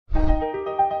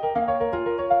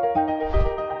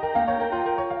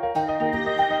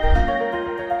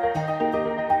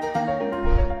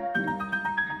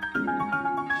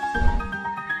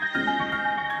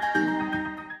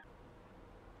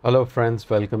Hello friends,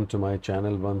 welcome to my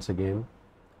channel once again.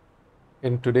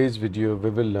 In today's video, we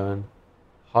will learn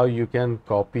how you can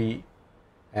copy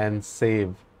and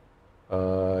save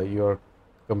your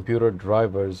computer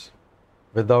drivers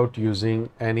without using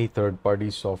any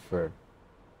third-party software.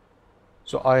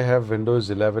 So I have Windows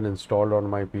 11 installed on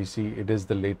my PC. It is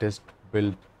the latest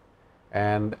build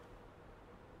and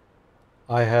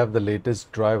I have the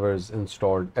latest drivers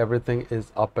installed. Everything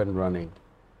is up and running.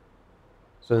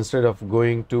 So instead of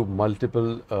going to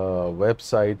multiple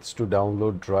websites to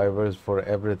download drivers for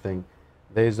everything,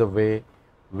 there is a way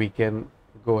we can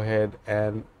go ahead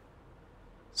and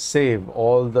save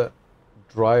all the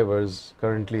drivers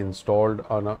currently installed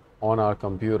on our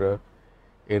computer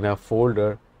in a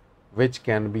folder which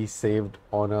can be saved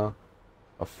on a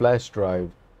flash drive,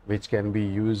 which can be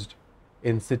used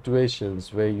in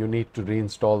situations where you need to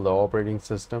reinstall the operating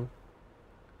system.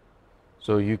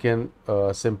 So you can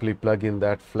simply plug in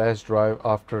that flash drive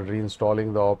after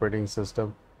reinstalling the operating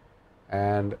system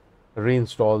and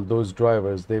reinstall those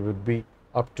drivers. They would be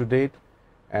up to date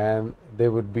and they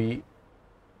would be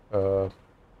for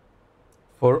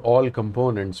all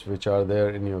components which are there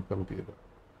in your computer.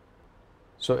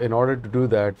 So in order to do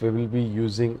that, we will be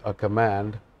using a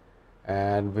command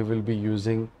and we will be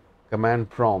using command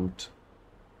prompt.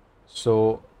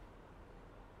 So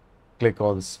click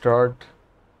on Start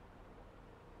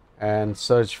and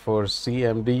search for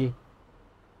CMD,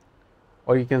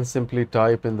 or you can simply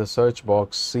type in the search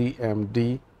box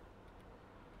CMD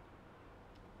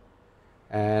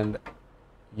and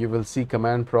you will see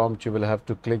command prompt. You will have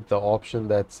to click the option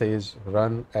that says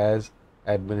Run as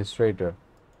Administrator.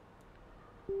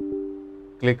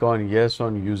 Click on Yes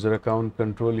on User Account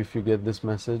Control if you get this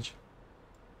message.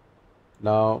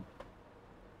 Now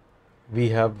we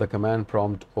have the command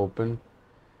prompt open.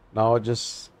 Now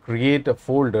just create a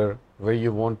folder where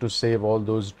you want to save all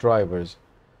those drivers.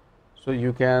 So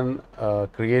you can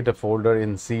create a folder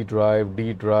in C drive,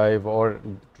 D drive, or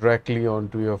directly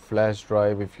onto your flash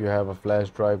drive if you have a flash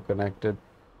drive connected.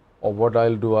 Or what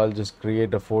I'll do, I'll just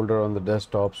create a folder on the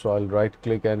desktop. So I'll right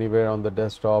click anywhere on the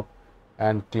desktop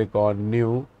and click on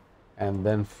New and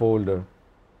then Folder,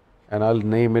 and I'll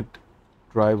name it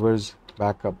Drivers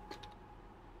Backup.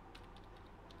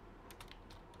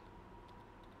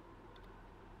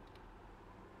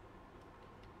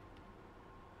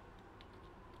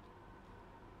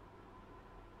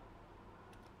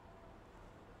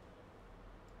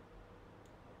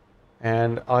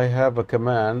 And I have a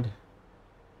command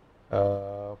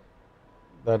that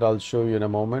I'll show you in a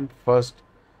moment. First,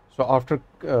 so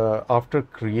after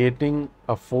creating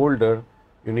a folder,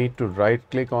 you need to right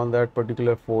click on that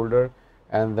particular folder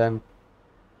and then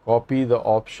copy the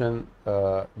option,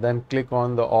 then click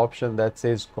on the option that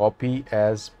says copy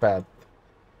as path.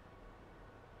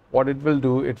 What it will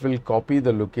do, it will copy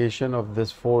the location of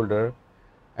this folder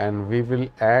and we will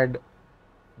add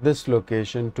this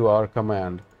location to our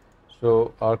command.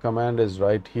 So our command is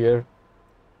right here.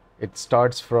 It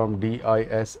starts from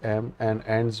DISM and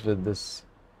ends with this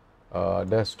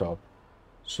desktop.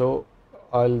 So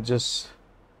I'll just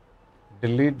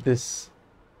delete this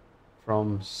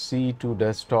from C to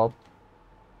desktop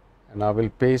and I will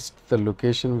paste the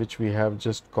location which we have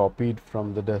just copied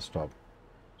from the desktop.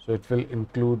 So it will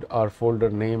include our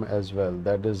folder name as well,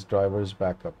 that is Drivers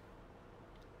Backup.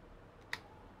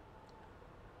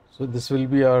 So this will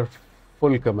be our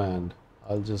full command.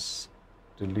 I'll just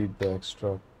delete the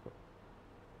extra.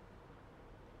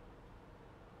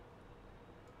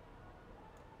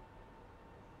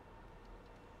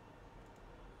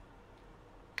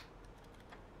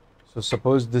 So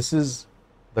suppose this is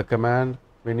the command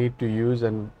we need to use,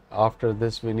 and after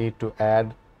this we need to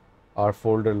add our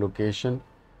folder location,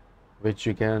 which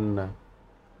you can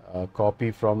copy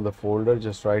from the folder.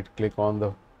 Just right click on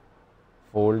the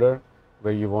folder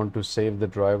where you want to save the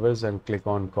drivers and click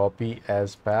on copy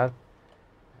as path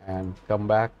and come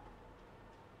back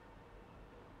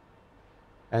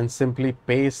and simply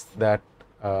paste that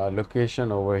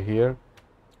location over here.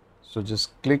 So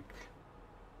just click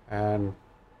and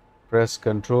press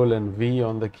Ctrl and V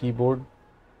on the keyboard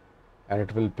and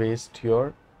it will paste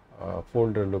your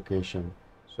folder location.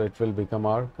 So it will become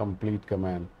our complete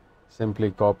command.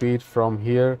 Simply copy it from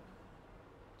here,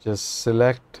 just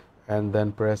select and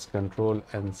then press Ctrl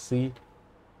and C.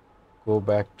 Go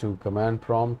back to command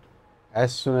prompt.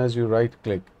 As soon as you right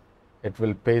click, it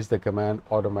will paste the command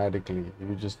automatically.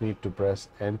 You just need to press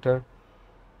enter.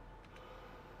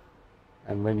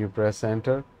 And when you press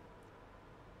enter,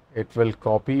 it will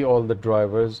copy all the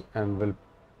drivers and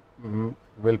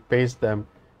will paste them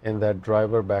in that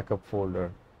driver backup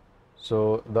folder.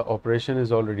 So the operation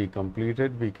is already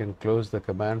completed. We can close the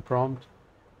command prompt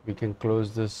We can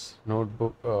close this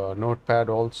notepad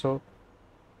also,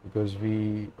 because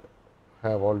we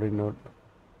have already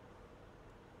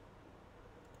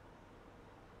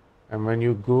and when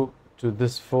you go to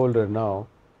this folder now,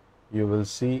 you will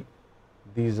see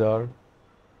these are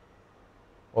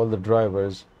all the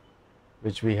drivers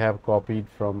which we have copied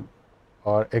from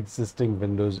our existing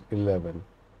Windows 11.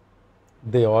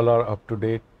 They all are up to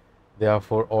date. They are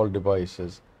for all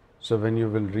devices. So when you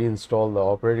will reinstall the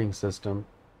operating system,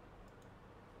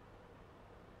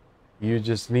 you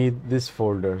just need this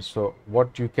folder. So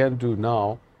what you can do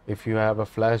now, if you have a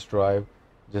flash drive,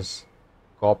 just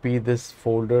copy this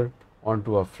folder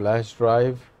onto a flash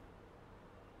drive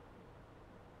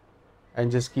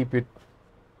and just keep it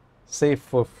safe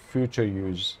for future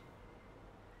use.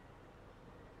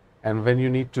 And when you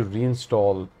need to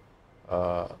reinstall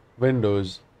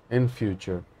Windows in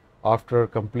future, after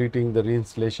completing the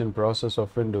reinstallation process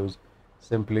of Windows,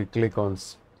 simply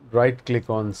right click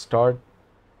on Start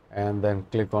and then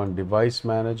click on Device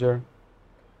Manager.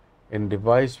 In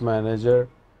Device Manager,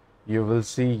 you will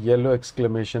see yellow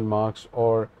exclamation marks,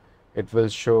 or it will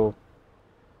show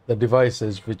the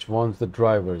devices which wants the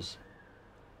drivers.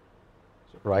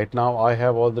 So right now I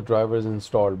have all the drivers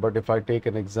installed, but if I take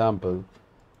an example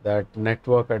that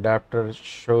network adapter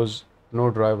shows no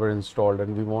driver installed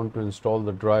and we want to install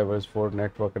the drivers for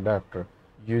network adapter,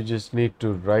 you just need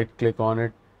to right click on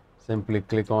it, simply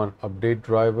click on Update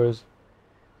Drivers,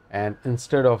 and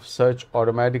instead of search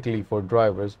automatically for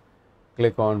drivers,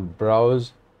 click on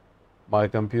Browse My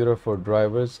Computer for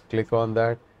Drivers, click on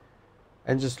that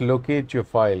and just locate your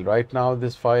file. Right now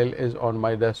this file is on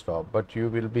my desktop, but you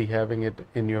will be having it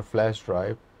in your flash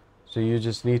drive. So you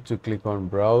just need to click on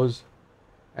Browse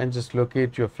and just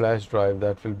locate your flash drive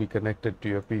that will be connected to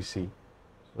your PC.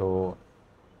 So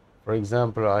for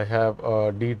example, I have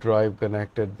a D drive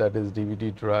connected, that is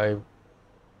DVD drive,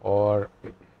 or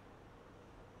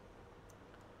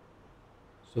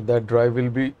so that drive will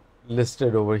be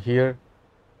listed over here.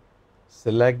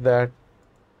 Select that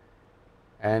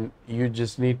and you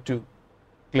just need to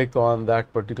click on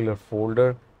that particular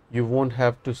folder. You won't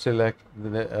have to select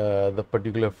the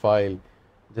particular file.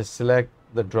 Just select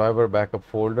the driver backup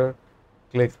folder,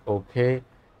 click OK,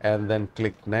 and then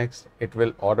click Next. It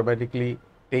will automatically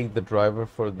take the driver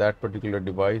for that particular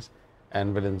device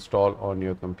and will install on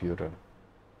your computer.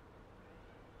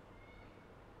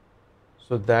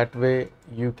 So that way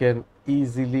you can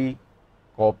easily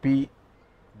copy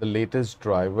the latest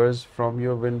drivers from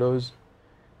your Windows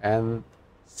and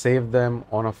save them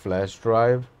on a flash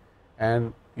drive,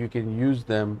 and you can use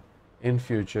them in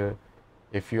future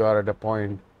if you are at a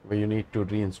point where you need to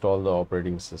reinstall the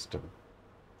operating system.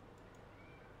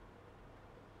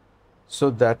 So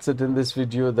that's it in this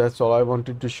video. That's all I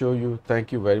wanted to show you.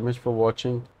 Thank you very much for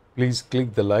watching. Please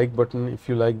click the like button if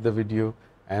you like the video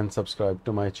and subscribe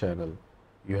to my channel.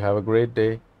 You have a great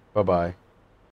day. Bye bye.